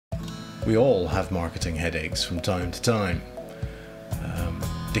We all have marketing headaches from time to time.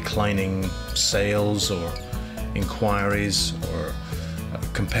 Declining sales or inquiries, or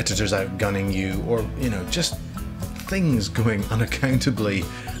competitors outgunning you, or just things going unaccountably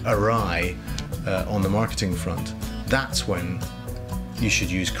awry on the marketing front. That's when you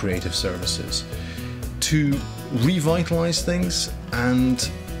should use creative services to revitalize things and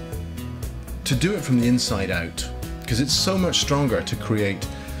to do it from the inside out, because it's so much stronger to create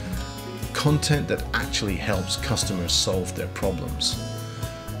content that actually helps customers solve their problems.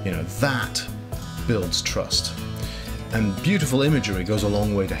 That builds trust, and beautiful imagery goes a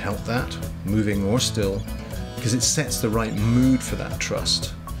long way to help that, moving or still, because it sets the right mood for that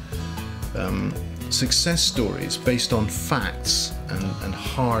trust. Success stories based on facts and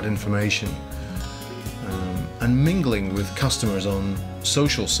hard information, and mingling with customers on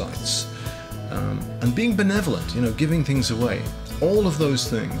social sites, and being benevolent, giving things away. All of those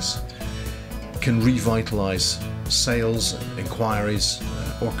things can revitalize sales, inquiries,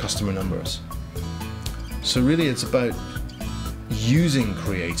 or customer numbers. So really it's about using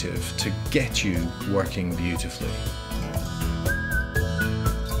creative to get you working beautifully.